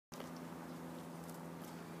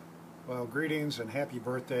Well, greetings and happy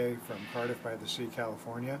birthday from Cardiff by the Sea,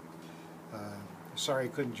 California. Uh, Sorry I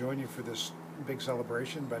couldn't join you for this big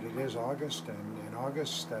celebration, but it is August, and in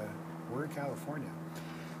August we're in California.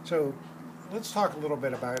 So let's talk a little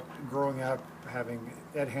bit about growing up having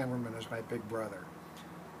Ed Hammerman as my big brother.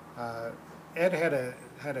 Ed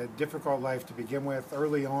had a difficult life to begin with.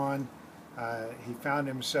 Early on, he found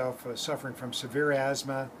himself suffering from severe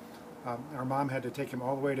asthma. Our mom had to take him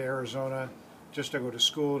all the way to Arizona just to go to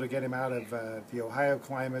school to get him out of the Ohio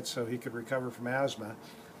climate so he could recover from asthma.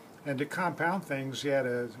 And to compound things, he had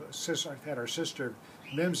our sister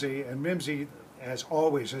Mimsy, and Mimsy, as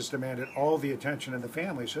always, has demanded all the attention in the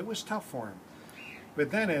family, so it was tough for him. But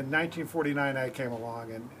then in 1949 I came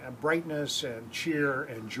along, and brightness and cheer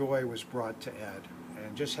and joy was brought to Ed.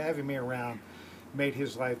 And just having me around made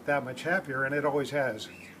his life that much happier, and it always has.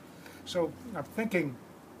 So I'm thinking,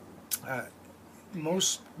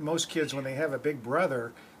 most kids, when they have a big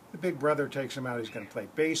brother, the big brother takes them out. He's going to play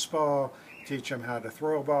baseball, teach them how to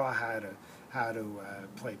throw a ball, how to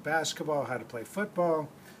play basketball, how to play football.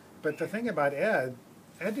 But the thing about Ed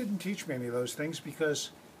didn't teach me any of those things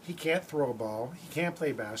because he can't throw a ball, he can't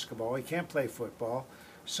play basketball, he can't play football.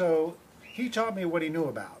 So he taught me what he knew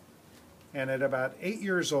about. And at about 8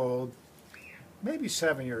 years old, maybe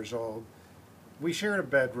 7 years old, we shared a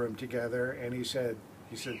bedroom together, and he said,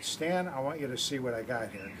 "Stan, I want you to see what I got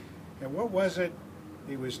here." And what was it?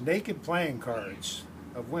 It was naked playing cards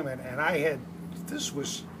of women, and this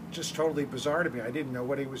was just totally bizarre to me. I didn't know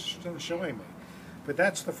what he was showing me. But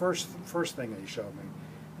that's the first thing he showed me.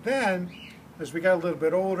 Then, as we got a little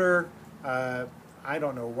bit older, I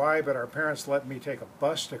don't know why, but our parents let me take a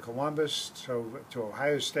bus to Columbus, to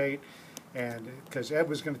Ohio State, and because Ed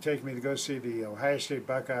was going to take me to go see the Ohio State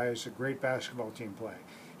Buckeyes, a great basketball team, play.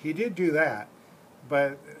 He did do that,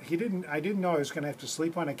 but I didn't know I was going to have to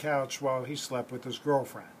sleep on a couch while he slept with his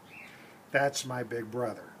girlfriend. That's my big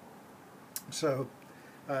brother. So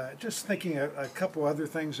just thinking a couple other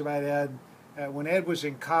things about Ed. When Ed was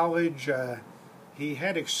in college, he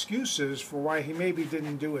had excuses for why he maybe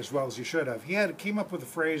didn't do as well as he should have. He came up with the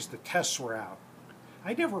phrase, "the tests were out."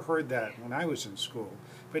 I never heard that when I was in school,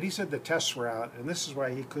 but he said the tests were out, and this is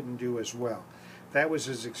why he couldn't do as well. That was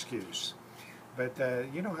his excuse. But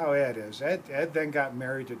you know how Ed is. Ed then got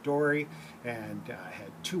married to Dory and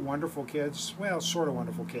had two wonderful kids, well, sort of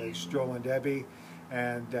wonderful kids, Joel and Debbie,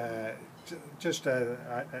 and just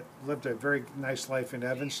lived a very nice life in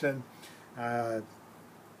Evanston. Ed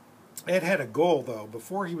had a goal, though.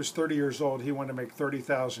 Before he was 30 years old, he wanted to make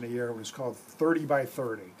 $30,000 a year. It was called 30 by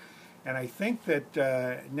 30. And I think that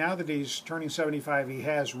now that he's turning 75, he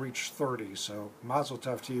has reached 30. So mazel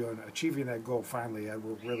tov to you on achieving that goal finally, Ed.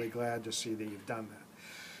 We're really glad to see that you've done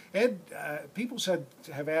that. Ed, people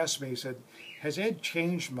have asked me, has Ed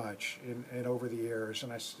changed much in over the years?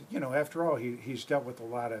 And I said, after all, he's dealt with a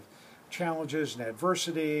lot of challenges and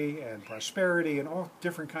adversity and prosperity and all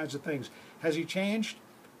different kinds of things. Has he changed?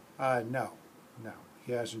 No,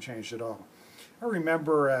 he hasn't changed at all. I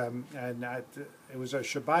remember, it was a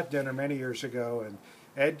Shabbat dinner many years ago, and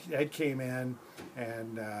Ed came in,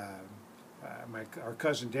 and our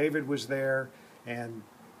cousin David was there, and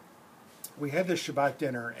we had this Shabbat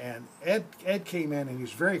dinner, and Ed came in, and he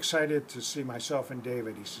was very excited to see myself and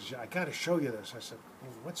David. He says, "I got to show you this." I said,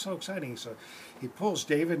 "Well, what's so exciting?" So he pulls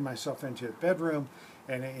David and myself into the bedroom,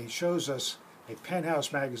 and he shows us a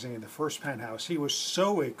Penthouse magazine, the first Penthouse. He was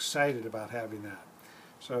so excited about having that.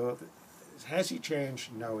 So has he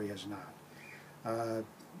changed? No, he has not.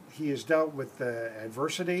 He has dealt with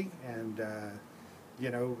adversity, and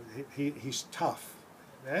he's tough.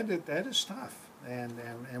 Ed is tough,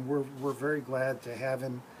 and we're very glad to have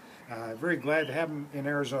him. Very glad to have him in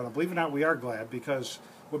Arizona. Believe it or not, we are glad, because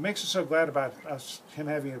what makes us so glad about him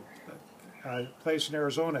having a place in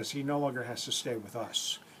Arizona is he no longer has to stay with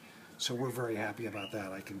us. So we're very happy about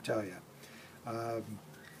that, I can tell you.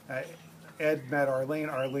 Ed met Arlene.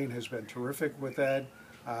 Arlene has been terrific with Ed.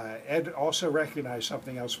 Ed also recognized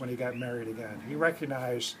something else when he got married again. He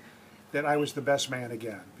recognized that I was the best man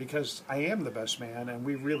again, because I am the best man, and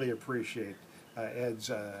we really appreciate Ed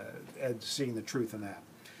seeing the truth in that.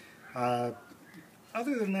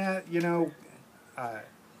 Other than that,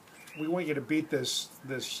 we want you to beat this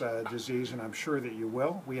disease, and I'm sure that you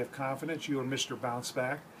will. We have confidence. You are Mr. Bounce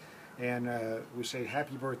Back. And we say,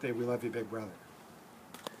 happy birthday. We love you, big brother.